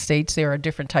United States, there are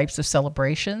different types of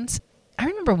celebrations. I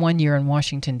remember one year in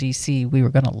Washington, D.C., we were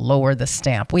going to lower the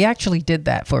stamp. We actually did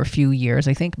that for a few years.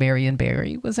 I think Marion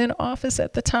Barry was in office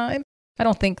at the time. I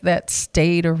don't think that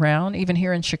stayed around. Even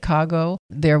here in Chicago,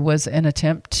 there was an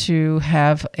attempt to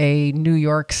have a New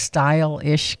York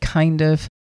style-ish kind of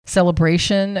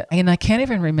celebration, and I can't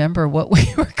even remember what we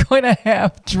were going to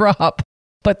have drop,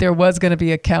 but there was going to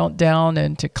be a countdown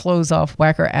and to close off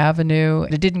Wacker Avenue.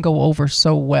 It didn't go over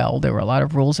so well. There were a lot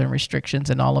of rules and restrictions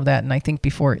and all of that, and I think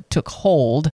before it took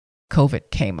hold,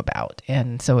 COVID came about,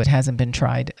 and so it hasn't been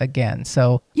tried again.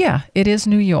 So yeah, it is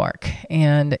New York,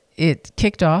 and it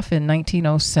kicked off in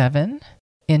 1907.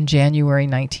 In January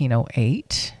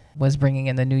 1908, was bringing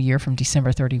in the new year from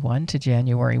December 31 to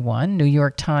January 1. New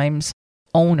York Times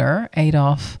owner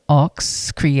Adolph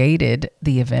Ochs created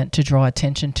the event to draw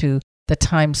attention to the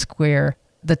Times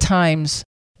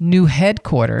new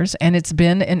headquarters, and it's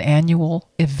been an annual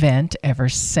event ever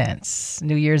since.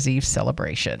 New Year's Eve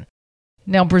celebration.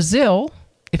 Now, Brazil,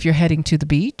 if you're heading to the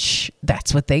beach,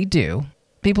 that's what they do.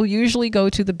 People usually go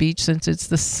to the beach since it's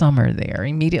the summer there.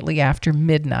 Immediately after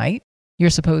midnight, you're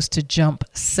supposed to jump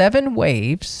 7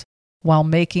 waves while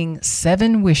making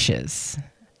 7 wishes.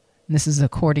 This is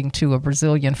according to a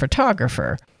Brazilian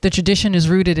photographer. The tradition is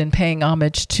rooted in paying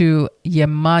homage to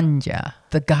Iemanjá,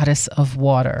 the goddess of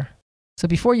water. So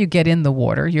before you get in the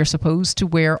water, you're supposed to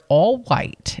wear all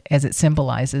white as it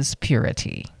symbolizes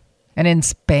purity. And in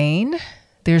Spain,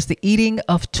 there's the eating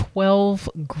of 12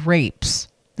 grapes.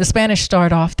 The Spanish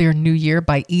start off their new year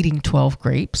by eating 12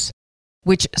 grapes,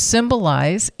 which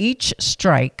symbolize each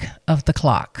strike of the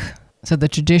clock. So the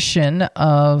tradition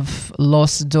of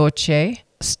Los Doce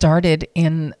started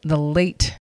in the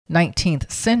late 19th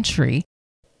century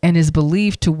and is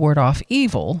believed to ward off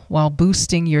evil while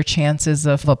boosting your chances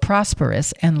of a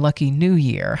prosperous and lucky new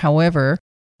year. However,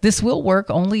 this will work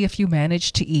only if you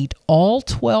manage to eat all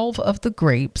 12 of the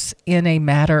grapes in a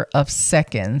matter of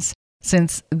seconds,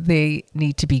 since they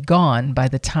need to be gone by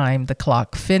the time the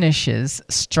clock finishes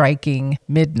striking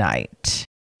midnight.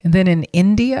 And then in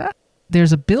India,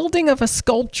 there's a building of a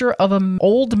sculpture of an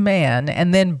old man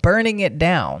and then burning it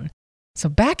down. So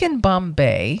back in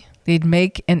Bombay, they'd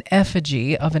make an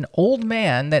effigy of an old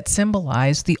man that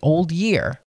symbolized the old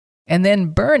year and then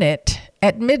burn it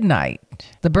at midnight.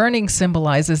 The burning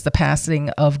symbolizes the passing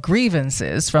of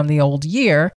grievances from the old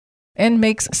year and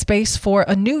makes space for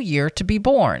a new year to be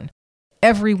born.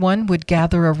 Everyone would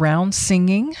gather around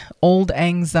singing Old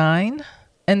Lang Syne,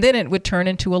 and then it would turn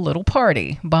into a little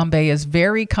party. Bombay is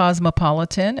very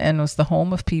cosmopolitan and was the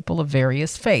home of people of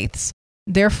various faiths.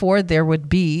 Therefore, there would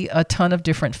be a ton of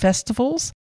different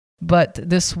festivals, but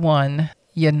this one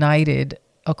united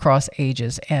across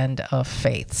ages and of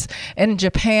faiths. And in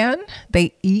Japan,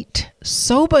 they eat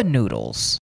soba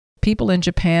noodles. People in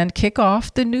Japan kick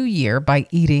off the new year by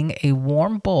eating a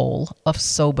warm bowl of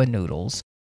soba noodles.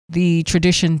 The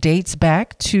tradition dates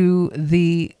back to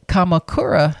the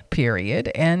Kamakura period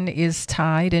and is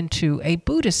tied into a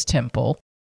Buddhist temple,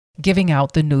 giving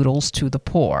out the noodles to the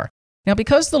poor. Now,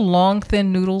 because the long,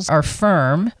 thin noodles are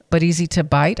firm but easy to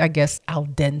bite, I guess al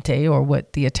dente, or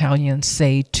what the Italians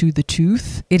say, to the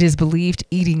tooth, it is believed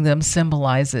eating them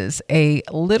symbolizes a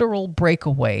literal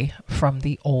breakaway from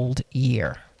the old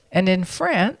year. And in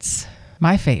France,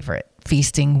 my favorite,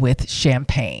 feasting with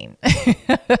champagne.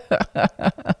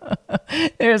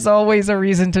 There's always a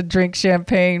reason to drink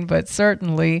champagne, but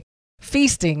certainly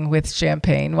feasting with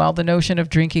champagne, while the notion of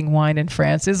drinking wine in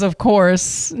France is, of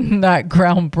course, not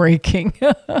groundbreaking.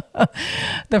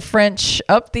 The French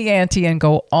up the ante and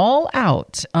go all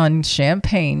out on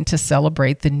champagne to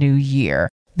celebrate the new year.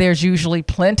 There's usually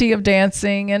plenty of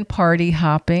dancing and party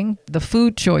hopping. The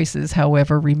food choices,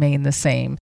 however, remain the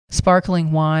same.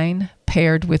 Sparkling wine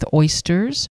paired with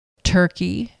oysters,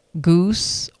 turkey,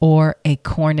 goose, or a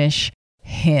Cornish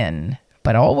hen,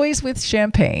 but always with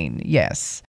champagne,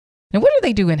 yes. Now, what do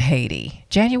they do in Haiti?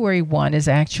 January 1 is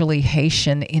actually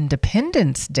Haitian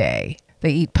Independence Day.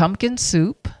 They eat pumpkin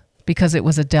soup because it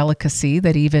was a delicacy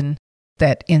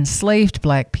that enslaved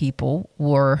Black people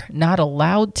were not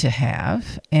allowed to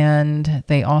have, and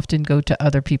they often go to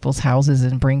other people's houses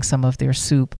and bring some of their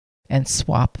soup and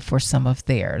swap for some of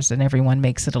theirs, and everyone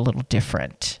makes it a little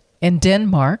different. In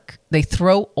Denmark, they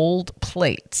throw old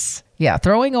plates. Yeah,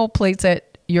 throwing old plates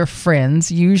at your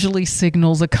friends usually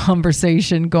signals a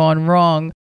conversation gone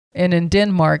wrong. And in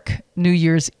Denmark, New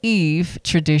Year's Eve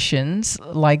traditions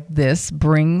like this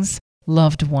brings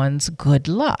loved ones good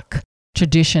luck.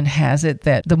 Tradition has it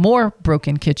that the more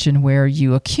broken kitchenware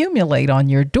you accumulate on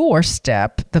your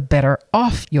doorstep, the better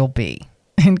off you'll be.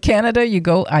 In Canada, you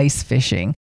go ice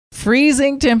fishing.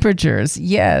 Freezing temperatures,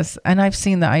 yes. And I've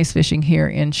seen the ice fishing here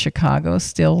in Chicago.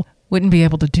 Still wouldn't be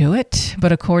able to do it.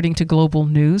 But according to Global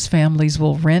News, families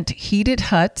will rent heated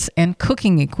huts and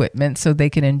cooking equipment so they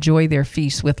can enjoy their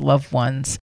feast with loved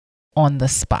ones on the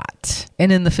spot.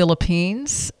 And in the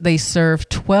Philippines, they serve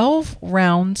 12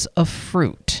 rounds of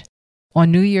fruit. On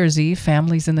New Year's Eve,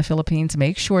 families in the Philippines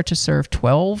make sure to serve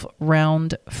 12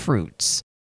 round fruits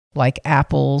like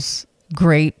apples,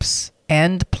 grapes,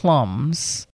 and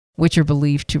plums, which are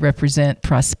believed to represent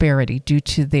prosperity due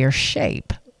to their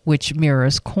shape, which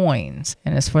mirrors coins.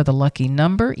 And as for the lucky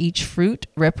number, each fruit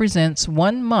represents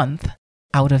 1 month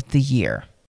out of the year.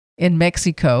 In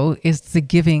Mexico is the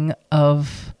giving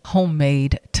of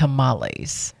homemade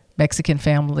tamales. Mexican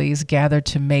families gather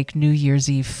to make New Year's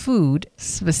Eve food,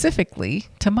 specifically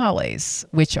tamales,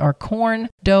 which are corn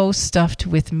dough stuffed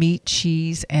with meat,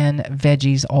 cheese, and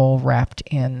veggies all wrapped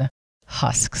in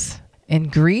husks. In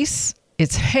Greece,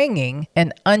 it's hanging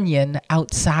an onion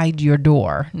outside your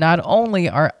door. Not only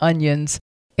are onions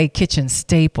a kitchen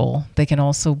staple, they can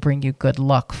also bring you good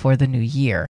luck for the new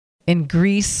year. In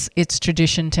Greece, it's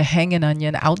tradition to hang an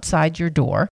onion outside your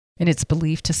door, and it's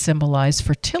believed to symbolize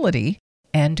fertility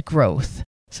and growth.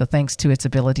 So thanks to its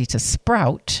ability to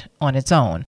sprout on its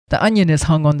own. The onion is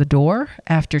hung on the door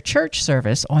after church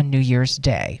service on New Year's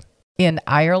Day. In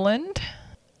Ireland,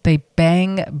 they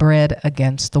bang bread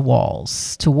against the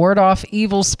walls. To ward off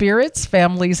evil spirits,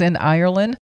 families in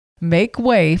Ireland make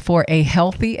way for a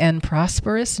healthy and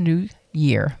prosperous new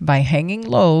year by hanging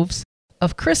loaves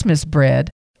of Christmas bread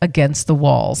against the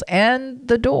walls and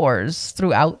the doors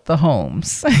throughout the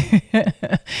homes.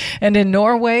 And in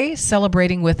Norway,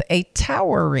 celebrating with a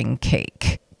towering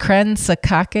cake.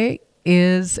 Kransekake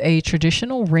is a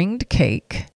traditional ringed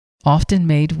cake, often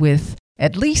made with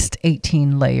at least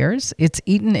 18 layers. It's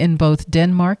eaten in both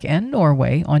Denmark and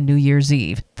Norway on New Year's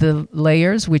Eve. The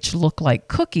layers, which look like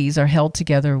cookies, are held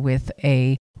together with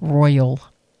a royal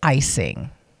icing.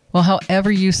 Well,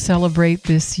 however you celebrate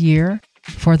this year,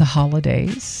 for the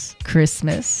holidays,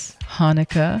 Christmas,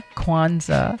 Hanukkah,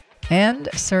 Kwanzaa, and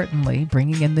certainly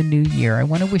bringing in the new year, I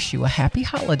want to wish you a happy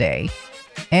holiday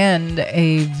and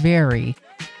a very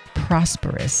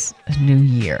prosperous new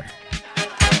year.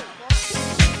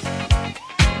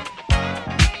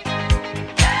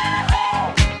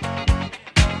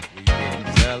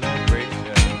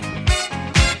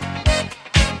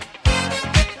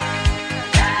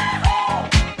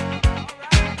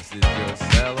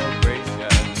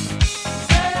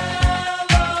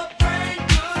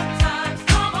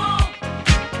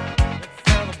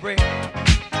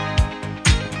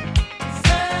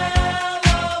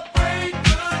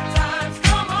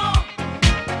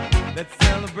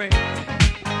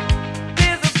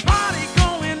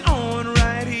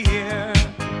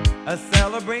 A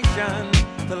celebration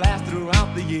to last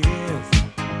throughout the years.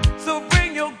 So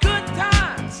bring your good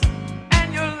times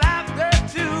and your laughter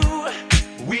too.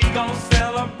 We gon'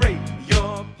 celebrate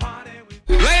your party.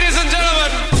 Ladies and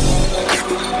gentlemen,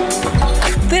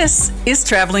 This is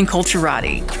Traveling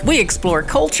Culturati. We explore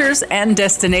cultures and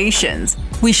destinations.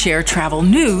 We share travel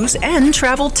news and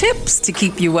travel tips to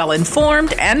keep you well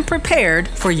informed and prepared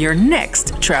for your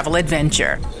next travel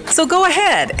adventure. So go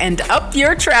ahead and up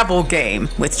your travel game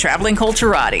with Traveling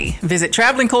Culturati. Visit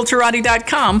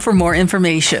travelingculturati.com for more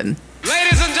information.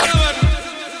 ladies and